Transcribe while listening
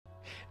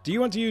Do you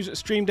want to use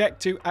Stream Deck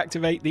to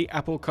activate the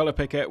Apple Color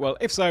Picker? Well,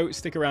 if so,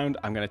 stick around.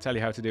 I'm going to tell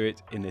you how to do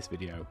it in this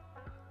video.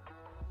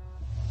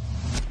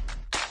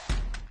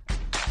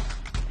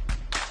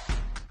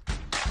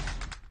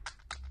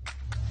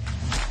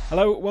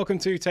 Hello, welcome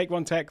to Take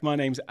One Tech. My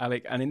name's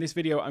Alec, and in this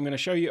video I'm going to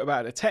show you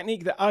about a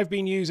technique that I've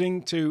been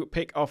using to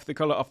pick off the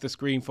color off the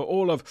screen for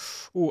all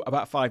of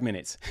about 5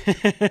 minutes.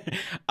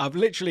 I've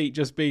literally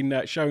just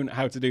been shown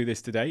how to do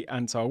this today,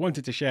 and so I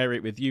wanted to share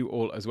it with you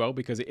all as well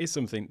because it is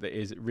something that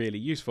is really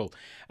useful.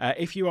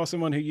 If you are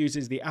someone who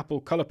uses the Apple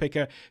Color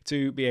Picker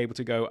to be able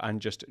to go and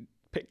just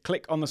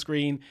click on the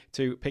screen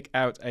to pick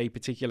out a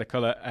particular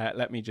color.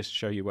 Let me just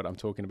show you what I'm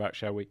talking about,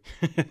 shall we?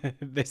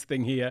 This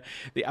thing here,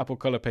 the Apple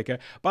Color Picker.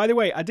 By the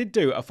way, I did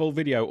do a full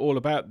video all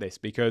about this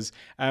because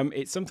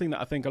it's something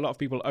that I think a lot of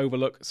people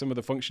overlook some of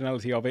the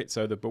functionality of it.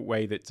 So the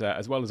way that,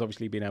 as well as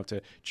obviously being able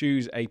to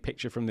choose a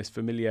picture from this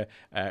familiar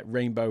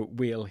rainbow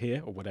wheel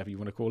here, or whatever you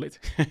want to call it,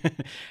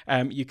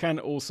 you can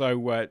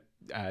also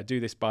do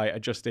this by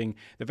adjusting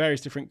the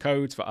various different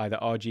codes for either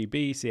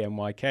RGB,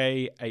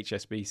 CMYK,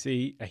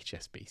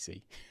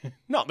 HSBC,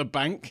 not the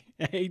bank,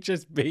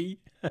 HSB,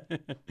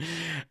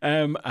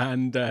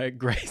 and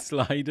grey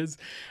sliders.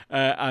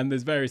 And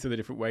there's various other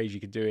different ways you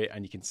can do it,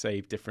 and you can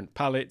save different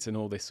palettes and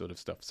all this sort of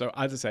stuff. So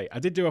as I say, I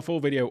did do a full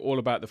video all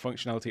about the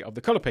functionality of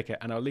the color picker,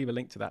 and I'll leave a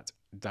link to that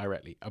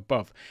directly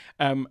above.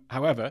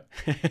 However,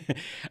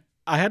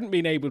 I hadn't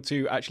been able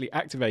to actually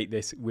activate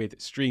this with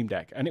Stream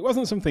Deck, and it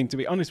wasn't something, to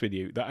be honest with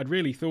you, that I'd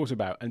really thought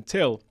about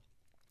until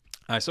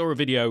I saw a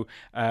video,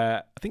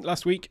 I think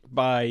last week,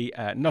 by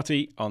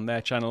Nutty on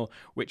their channel,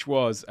 which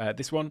was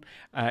this one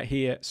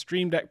here,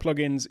 Stream Deck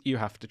plugins you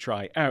have to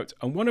try out.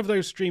 And one of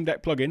those Stream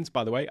Deck plugins,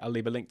 by the way, I'll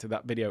leave a link to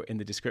that video in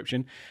the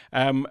description.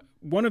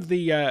 One of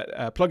the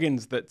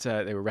plugins that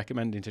they were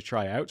recommending to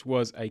try out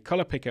was a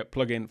color picker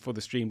plugin for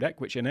the Stream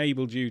Deck, which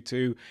enabled you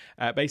to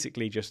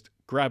basically just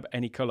grab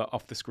any color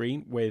off the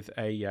screen with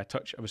a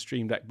touch of a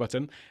Stream Deck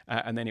button,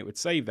 and then it would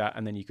save that,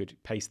 and then you could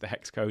paste the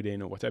hex code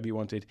in or whatever you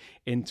wanted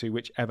into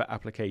whichever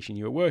application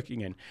you were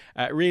working in.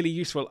 Really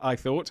useful, I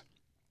thought.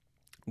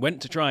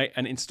 Went to try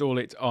and install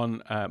it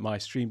on my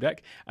Stream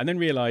Deck, and then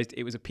realized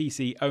it was a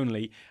PC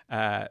only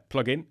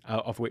plugin,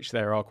 of which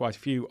there are quite a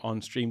few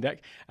on Stream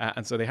Deck,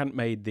 and so they hadn't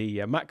made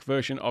the Mac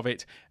version of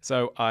it.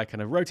 So I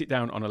kind of wrote it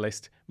down on a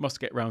list, must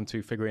get round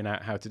to figuring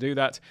out how to do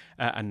that,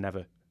 and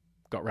never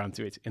got round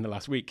to it in the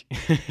last week.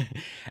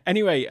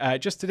 Anyway,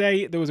 just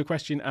today there was a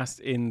question asked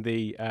in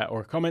the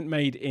or a comment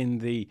made in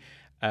the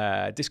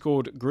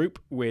Discord group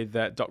with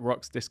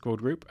 .rocks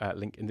Discord group,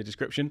 link in the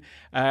description,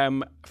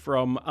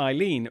 from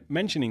Eileen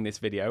mentioning this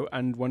video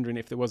and wondering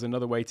if there was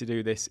another way to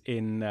do this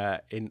in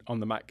on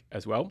the Mac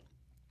as well.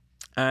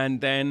 And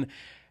then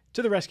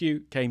to the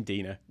rescue came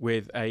Dina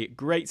with a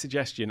great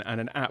suggestion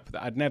and an app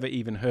that I'd never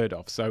even heard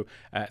of. So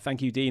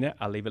thank you, Dina.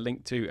 I'll leave a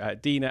link to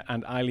Dina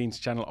and Eileen's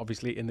channel,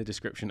 obviously, in the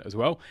description as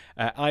well.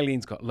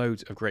 Eileen's got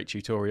loads of great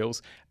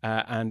tutorials.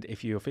 And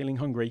if you're feeling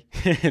hungry,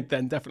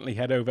 then definitely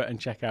head over and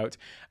check out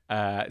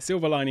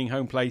Silver Lining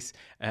Home Place,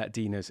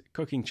 Dina's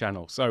cooking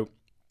channel. So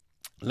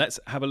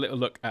let's have a little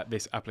look at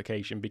this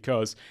application,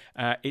 because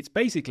it's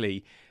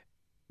basically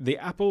the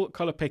Apple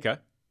Color Picker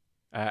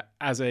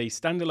as a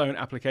standalone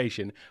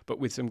application, but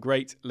with some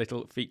great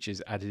little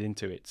features added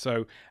into it.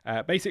 So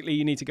basically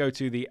you need to go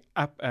to the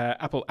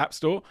Apple App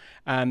Store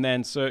and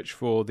then search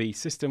for the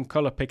System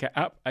Color Picker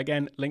app.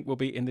 Again, link will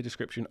be in the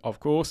description, of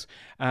course.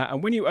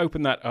 And when you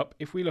open that up,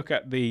 if we look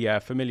at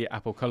the familiar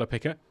Apple Color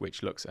Picker,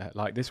 which looks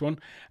like this one,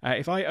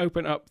 if I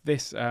open up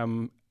this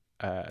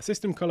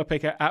System Color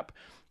Picker app,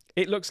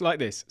 it looks like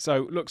this.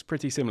 So it looks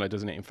pretty similar,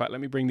 doesn't it? In fact, let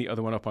me bring the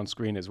other one up on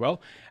screen as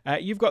well.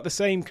 You've got the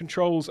same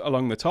controls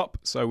along the top.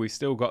 So we've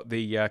still got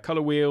the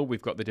color wheel,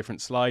 we've got the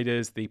different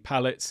sliders, the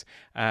palettes,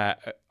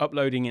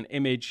 uploading an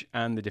image,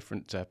 and the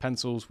different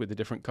pencils with the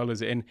different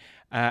colors in.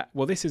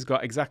 Well, this has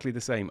got exactly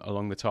the same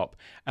along the top.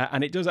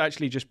 And it does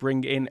actually just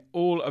bring in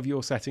all of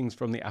your settings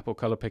from the Apple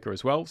Color Picker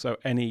as well. So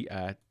any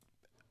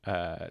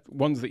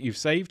ones that you've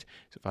saved.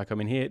 So if I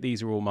come in here,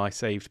 these are all my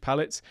saved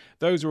palettes.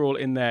 Those are all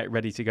in there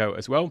ready to go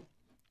as well.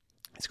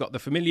 It's got the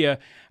familiar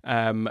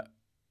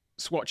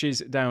swatches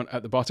down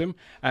at the bottom,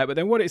 but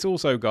then what it's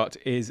also got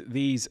is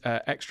these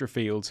extra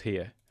fields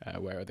here.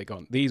 Where are they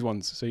gone? These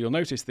ones. So you'll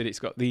notice that it's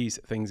got these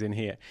things in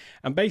here,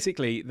 and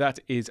basically that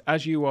is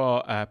as you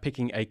are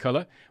picking a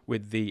color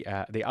with the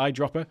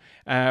eyedropper,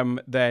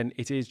 then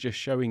it is just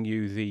showing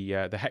you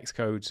the hex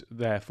codes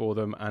there for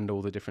them and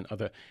all the different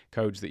other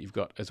codes that you've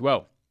got as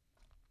well.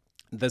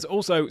 There's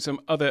also some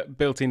other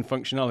built-in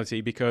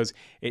functionality because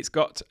it's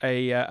got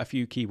a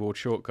few keyboard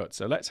shortcuts.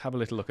 So let's have a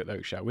little look at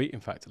those, shall we? In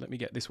fact, let me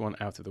get this one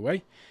out of the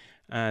way,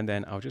 and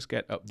then I'll just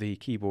get up the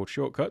keyboard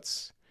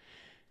shortcuts.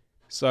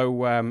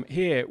 So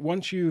here,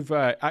 once you've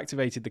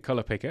activated the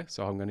color picker,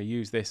 so I'm going to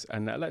use this,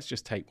 and let's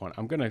just take one.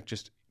 I'm going to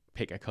just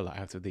pick a color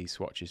out of these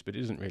swatches, but it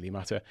doesn't really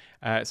matter.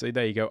 So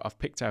there you go. I've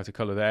picked out a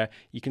color there.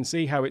 You can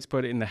see how it's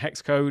put it in the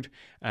hex code,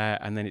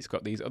 and then it's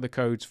got these other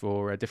codes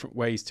for different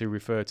ways to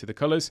refer to the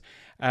colors.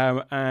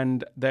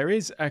 And there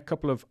is a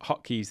couple of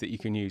hotkeys that you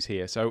can use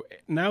here. So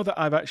now that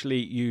I've actually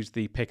used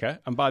the picker,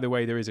 and by the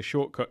way, there is a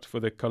shortcut for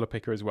the color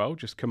picker as well,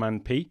 just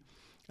Command P.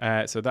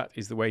 So that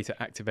is the way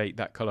to activate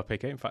that color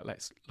picker. In fact,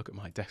 let's look at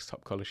my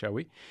desktop color, shall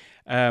we?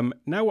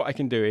 Now what I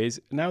can do is,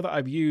 now that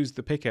I've used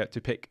the picker to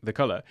pick the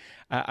color,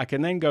 I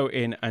can then go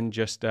in and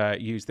just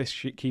use this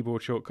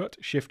keyboard shortcut,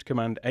 Shift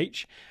Command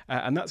H,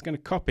 and that's going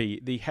to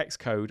copy the hex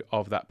code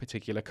of that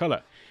particular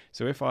color.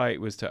 So if I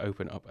was to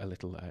open up a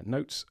little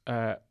notes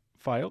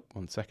file,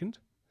 1 second,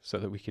 so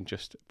that we can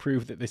just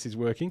prove that this is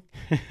working.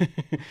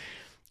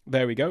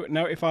 There we go.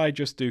 Now if I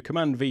just do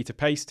Command V to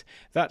paste,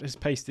 that has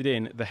pasted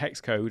in the hex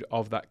code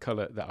of that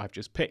color that I've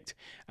just picked.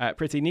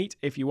 Pretty neat.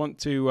 If you want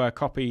to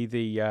copy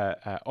the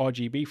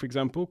RGB, for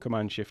example,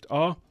 Command Shift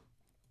R,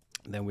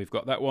 then we've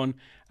got that one.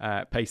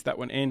 Paste that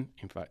one in.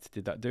 In fact,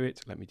 did that do it?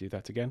 Let me do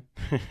that again.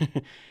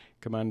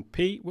 Command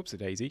P, whoops a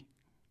daisy.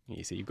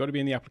 You see, you've got to be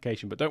in the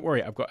application, but don't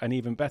worry, I've got an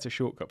even better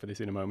shortcut for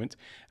this in a moment.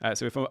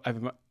 So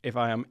if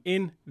I am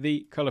in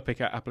the color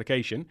picker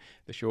application,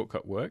 the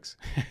shortcut works.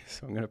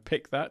 So I'm going to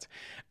pick that.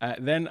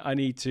 Then I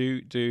need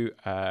to do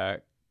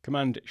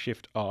Command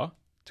Shift R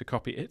to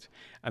copy it,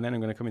 and then I'm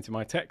going to come into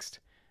my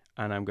text,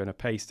 and I'm going to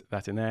paste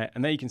that in there.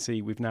 And there you can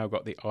see we've now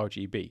got the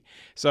RGB.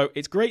 So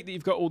it's great that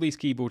you've got all these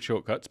keyboard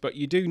shortcuts, but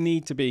you do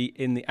need to be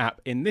in the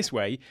app in this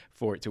way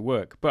for it to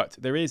work. But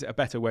there is a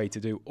better way to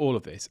do all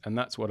of this, and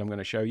that's what I'm going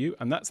to show you.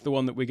 And that's the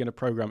one that we're going to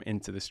program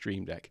into the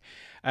Stream Deck.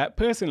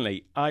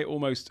 Personally, I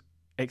almost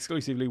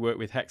exclusively work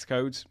with hex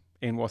codes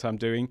in what I'm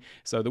doing.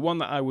 So the one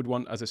that I would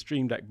want as a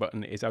Stream Deck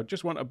button is I would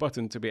just want a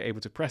button to be able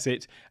to press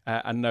it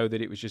and know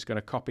that it was just going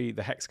to copy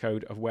the hex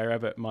code of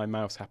wherever my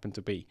mouse happened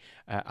to be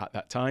at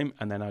that time,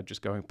 and then I'd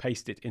just go and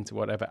paste it into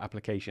whatever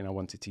application I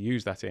wanted to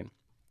use that in.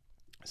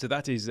 So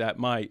that is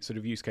my sort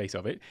of use case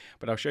of it,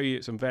 but I'll show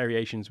you some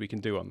variations we can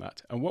do on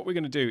that. And what we're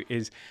going to do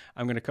is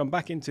I'm going to come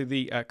back into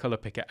the color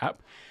picker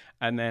app,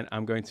 and then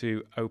I'm going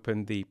to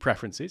open the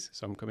preferences.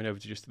 So I'm coming over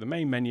to just the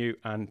main menu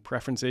and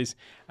preferences,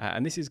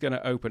 and this is going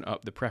to open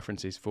up the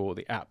preferences for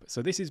the app.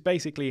 So this is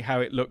basically how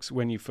it looks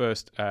when you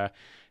first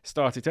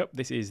start it up.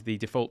 This is the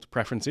default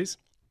preferences.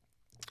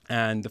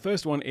 And the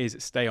first one is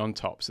stay on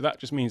top. So that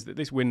just means that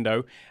this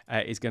window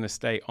is going to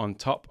stay on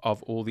top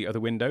of all the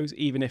other windows.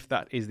 Even if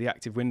that is the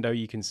active window,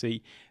 you can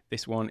see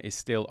this one is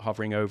still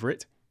hovering over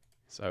it.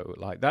 So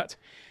like that.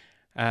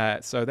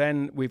 So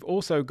then we've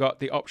also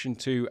got the option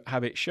to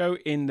have it show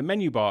in the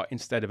menu bar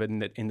instead of in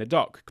the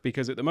dock,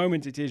 because at the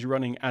moment it is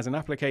running as an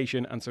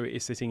application, and so it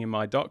is sitting in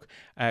my dock.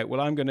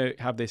 Well, I'm going to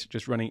have this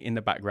just running in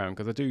the background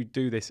because I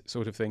do this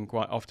sort of thing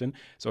quite often.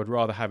 So I'd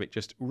rather have it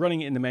just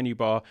running in the menu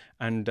bar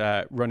and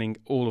running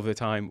all of the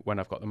time when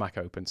I've got the Mac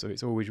open. So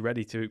it's always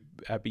ready to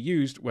be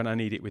used when I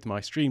need it with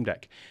my Stream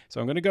Deck. So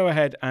I'm going to go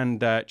ahead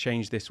and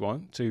change this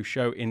one to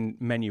show in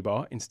menu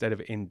bar instead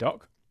of in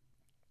dock.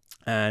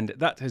 And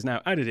that has now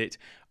added it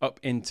up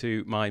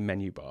into my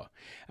menu bar.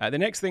 The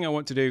next thing I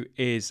want to do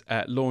is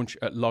launch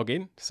at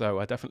login. So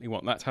I definitely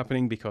want that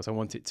happening because I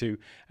want it to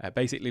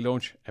basically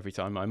launch every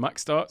time my Mac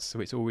starts.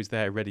 So it's always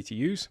there ready to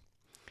use.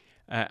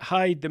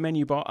 Hide the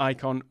menu bar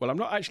icon. Well, I'm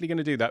not actually going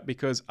to do that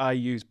because I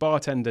use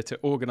Bartender to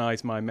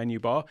organize my menu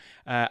bar.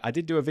 I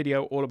did do a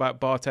video all about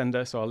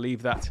Bartender, so I'll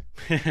leave that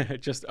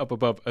just up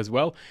above as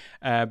well,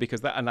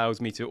 because that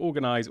allows me to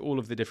organize all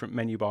of the different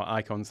menu bar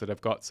icons that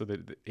I've got so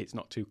that it's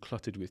not too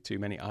cluttered with too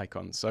many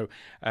icons. So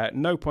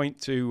no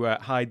point to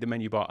hide the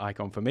menu bar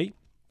icon for me.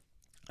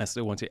 I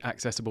still want it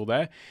accessible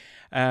there.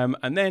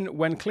 And then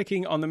when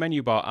clicking on the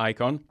menu bar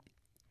icon,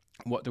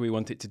 what do we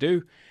want it to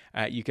do?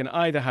 You can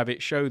either have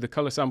it show the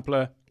color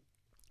sampler,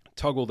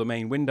 toggle the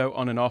main window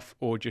on and off,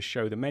 or just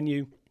show the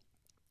menu.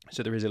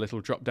 So there is a little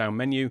drop down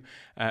menu.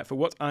 For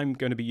what I'm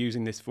going to be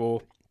using this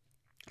for,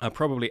 I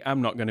probably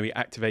am not going to be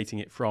activating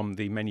it from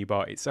the menu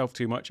bar itself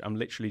too much. I'm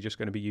literally just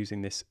going to be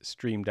using this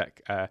Stream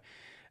Deck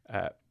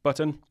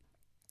button.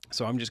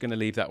 So I'm just going to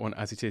leave that one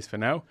as it is for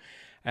now.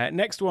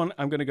 Next one,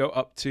 I'm going to go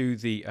up to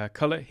the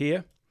color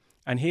here.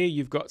 And here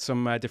you've got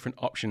some different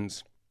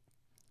options.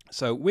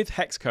 So with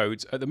hex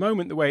codes, at the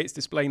moment, the way it's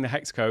displaying the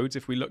hex codes,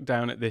 if we look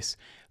down at this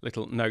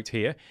little note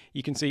here,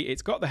 you can see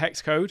it's got the hex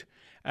code.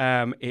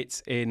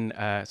 It's in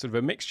sort of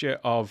a mixture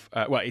of,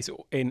 well, it's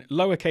in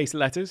lowercase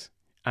letters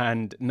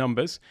and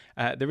numbers.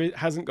 It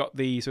hasn't got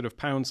the sort of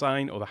pound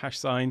sign or the hash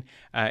sign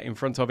in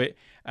front of it.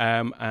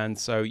 And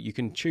so you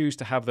can choose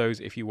to have those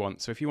if you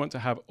want. So if you want to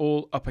have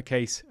all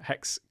uppercase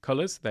hex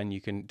colors, then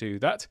you can do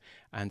that.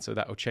 And so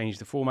that will change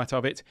the format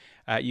of it.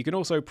 You can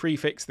also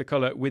prefix the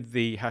color with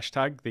the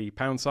hashtag, the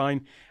pound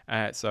sign.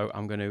 So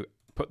I'm going to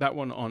put that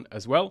one on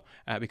as well,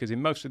 because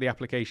in most of the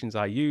applications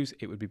I use,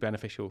 it would be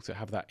beneficial to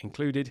have that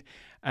included.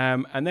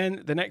 And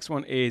then the next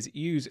one is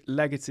use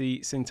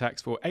legacy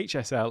syntax for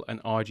HSL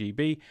and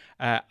RGB.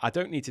 I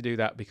don't need to do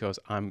that because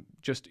I'm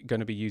just going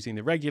to be using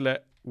the regular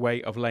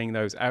way of laying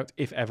those out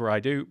if ever I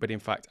do, but in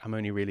fact I'm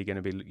only really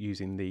going to be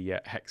using the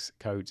hex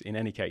codes in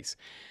any case.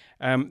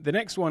 The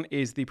next one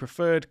is the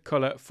preferred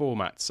color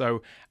format.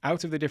 So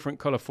out of the different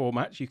color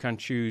formats, you can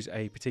choose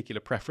a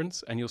particular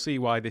preference, and you'll see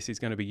why this is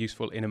going to be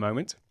useful in a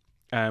moment.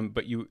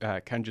 But you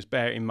can just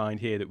bear in mind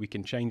here that we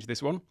can change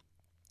this one.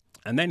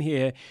 And then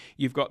here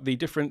you've got the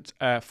different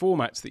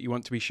formats that you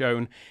want to be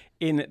shown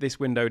in this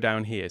window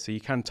down here. So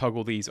you can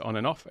toggle these on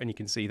and off, and you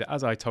can see that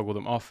as I toggle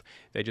them off,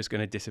 they're just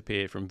going to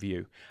disappear from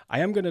view. I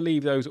am going to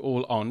leave those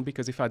all on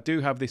because if I do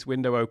have this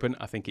window open,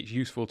 I think it's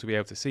useful to be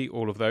able to see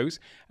all of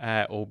those,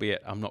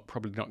 albeit I'm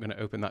probably not going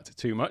to open that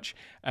too much.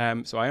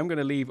 So I am going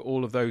to leave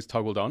all of those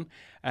toggled on.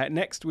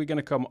 Next, we're going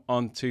to come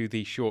on to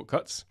the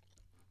shortcuts.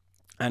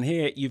 And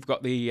here you've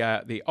got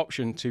the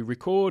option to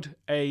record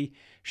a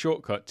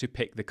shortcut to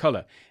pick the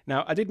color.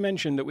 Now, I did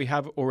mention that we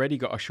have already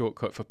got a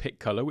shortcut for pick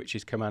color, which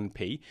is Command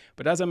P.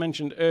 But as I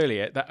mentioned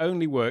earlier, that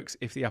only works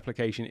if the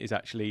application is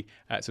actually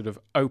sort of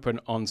open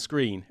on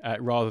screen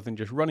rather than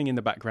just running in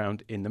the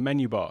background in the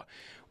menu bar.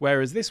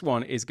 Whereas this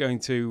one is going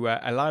to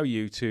allow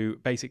you to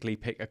basically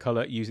pick a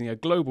color using a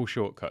global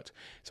shortcut.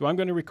 So I'm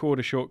going to record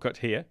a shortcut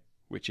here,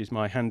 which is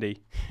my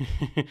handy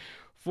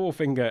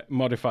 4-finger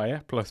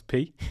modifier plus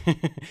P.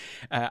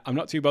 I'm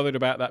not too bothered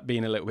about that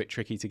being a little bit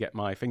tricky to get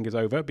my fingers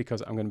over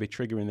because I'm going to be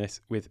triggering this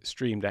with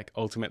Stream Deck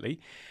ultimately.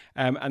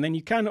 And then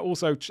you can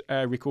also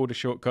record a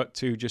shortcut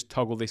to just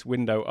toggle this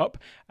window up.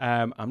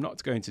 I'm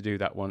not going to do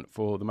that one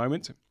for the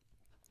moment.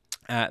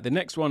 The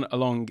next one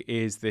along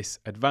is this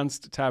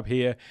advanced tab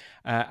here,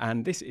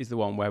 and this is the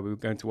one where we're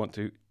going to want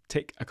to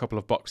tick a couple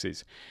of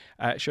boxes.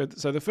 So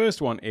the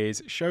first one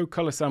is show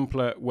color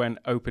sampler when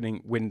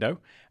opening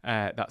window.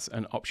 That's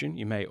an option.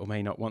 You may or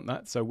may not want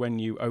that. So when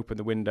you open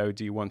the window,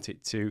 do you want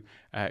it to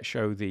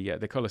show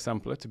the color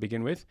sampler to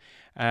begin with?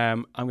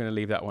 I'm going to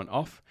leave that one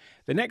off.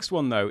 The next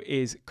one though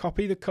is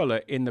copy the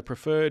color in the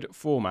preferred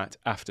format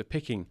after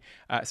picking.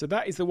 So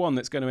that is the one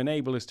that's going to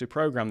enable us to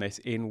program this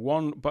in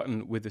one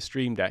button with the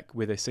Stream Deck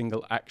with a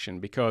single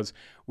action, because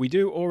we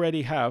do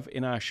already have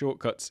in our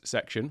shortcuts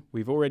section,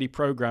 we've already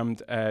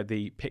programmed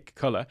the pick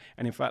color.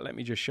 And in fact, let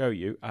me just show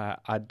you.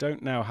 I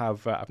don't now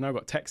have, I've now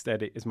got text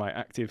edit as my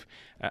active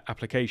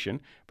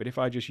application, but if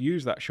I just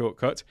use that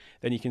shortcut,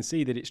 then you can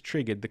see that it's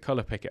triggered the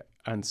color picker.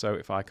 And so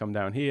if I come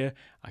down here,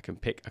 I can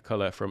pick a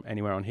color from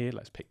anywhere on here.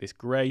 Let's pick this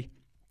gray.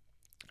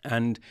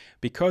 And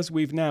because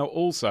we've now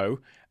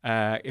also,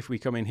 if we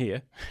come in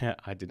here,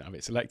 I didn't have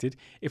it selected.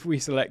 If we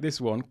select this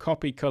one,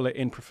 copy color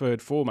in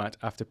preferred format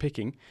after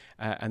picking,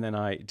 and then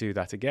I do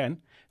that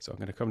again. So I'm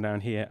going to come down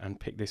here and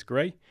pick this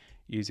gray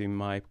using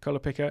my color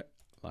picker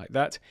like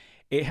that.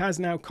 It has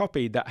now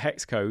copied that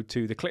hex code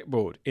to the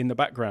clipboard in the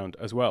background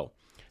as well.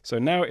 So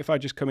now if I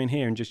just come in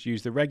here and just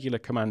use the regular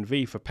Command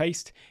V for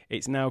paste,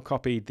 it's now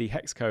copied the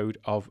hex code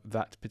of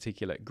that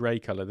particular grey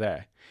colour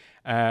there.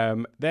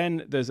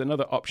 Then there's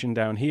another option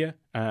down here,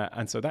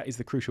 and so that is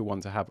the crucial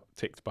one to have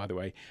ticked, by the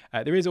way.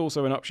 There is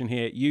also an option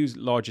here, use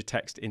larger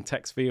text in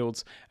text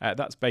fields.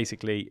 That's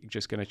basically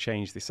just going to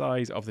change the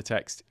size of the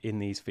text in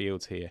these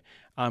fields here.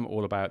 I'm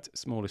all about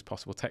smallest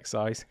possible text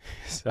size,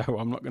 so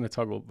I'm not going to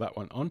toggle that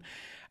one on.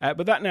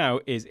 But that now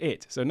is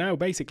it. So now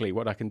basically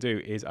what I can do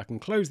is I can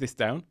close this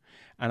down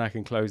and I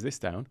can close this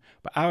down,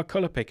 but our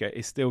color picker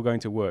is still going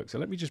to work. So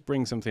let me just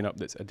bring something up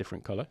that's a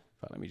different color. In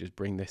fact, let me just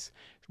bring this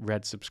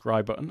red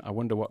subscribe button. I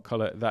wonder what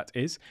color that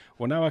is.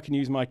 Well, now I can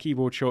use my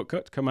keyboard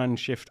shortcut, Command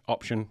Shift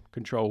Option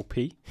Control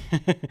P,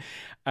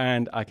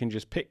 and I can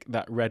just pick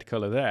that red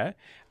color there.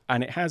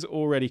 And it has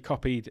already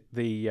copied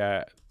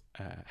the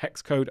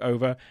hex code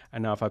over,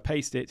 and now if I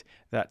paste it,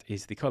 that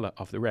is the color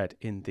of the red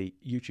in the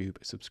YouTube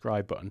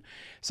subscribe button.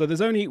 So there's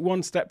only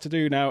one step to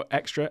do now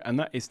extra, and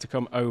that is to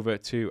come over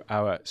to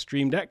our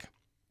Stream Deck.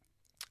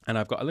 And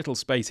I've got a little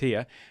space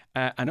here,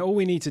 and all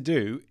we need to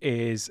do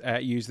is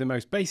use the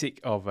most basic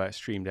of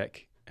Stream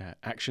Deck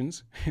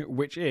actions,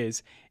 which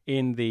is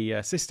in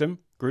the system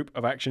group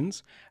of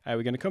actions.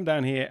 We're going to come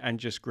down here and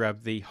just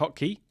grab the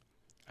hotkey,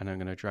 and I'm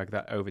going to drag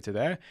that over to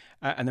there.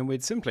 And then we're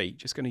simply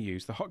just going to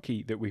use the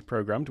hotkey that we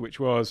programmed, which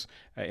was,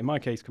 in my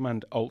case,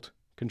 Command Alt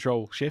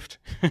Control Shift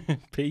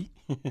P.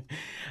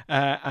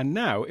 And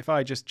now if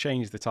I just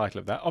change the title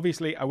of that,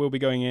 obviously I will be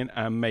going in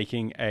and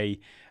making a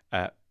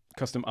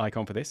custom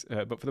icon for this,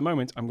 but for the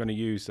moment I'm going to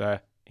use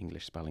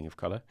English spelling of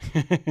color,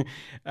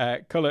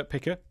 color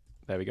picker.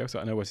 There we go, so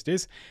I know what it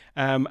is.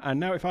 And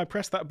now if I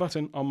press that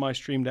button on my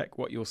Stream Deck,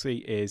 what you'll see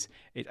is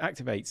it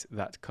activates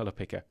that color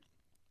picker.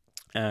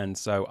 And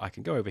so I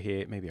can go over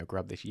here, maybe I'll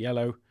grab this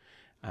yellow,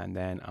 and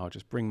then I'll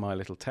just bring my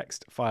little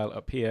text file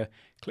up here,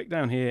 click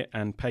down here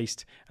and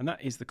paste, and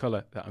that is the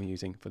color that I'm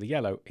using for the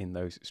yellow in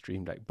those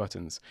Stream Deck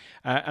buttons.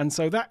 And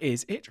so that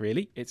is it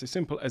really. It's as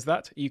simple as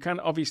that. You can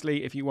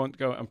obviously, if you want,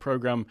 go and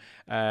program,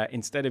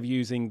 instead of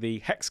using the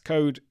hex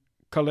code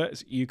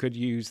colors, you could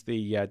use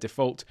the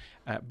default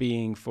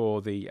being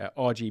for the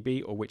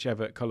RGB or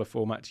whichever color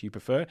format you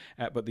prefer,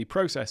 but the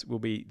process will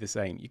be the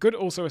same. You could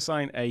also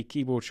assign a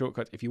keyboard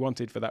shortcut if you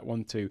wanted for that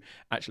one to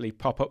actually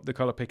pop up the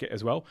color picker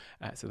as well.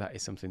 So that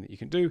is something that you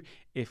can do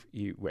if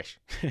you wish.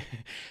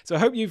 So I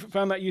hope you've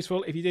found that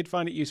useful. If you did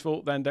find it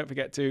useful, then don't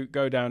forget to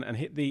go down and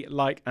hit the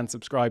like and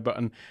subscribe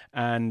button.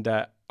 And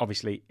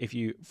obviously, if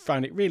you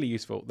found it really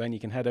useful, then you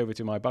can head over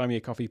to my Buy Me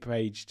a Coffee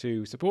page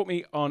to support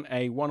me on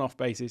a one-off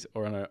basis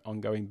or on an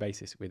ongoing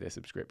basis with a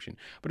subscription.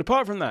 But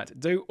apart from that,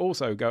 do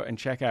also go and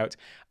check out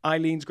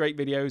Eileen's great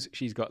videos.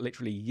 She's got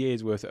literally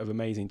years worth of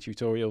amazing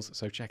tutorials,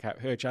 so check out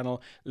her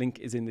channel. Link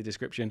is in the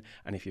description.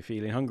 And if you're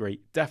feeling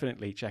hungry,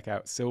 definitely check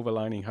out Silver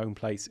Lining Home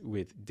Place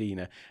with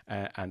Dina,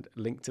 and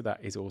link to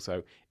that is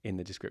also in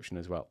the description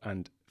as well.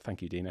 And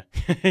thank you, Dina.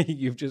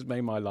 You've just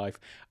made my life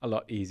a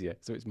lot easier,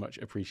 so it's much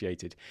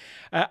appreciated.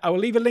 I will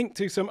leave a link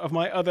to some of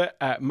my other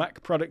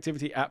Mac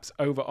productivity apps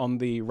over on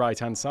the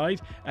right-hand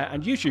side,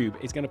 and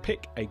YouTube is going to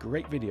pick a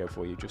great video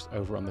for you just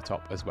over on the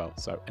top as well.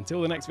 So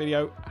until the next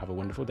video, have a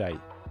wonderful day.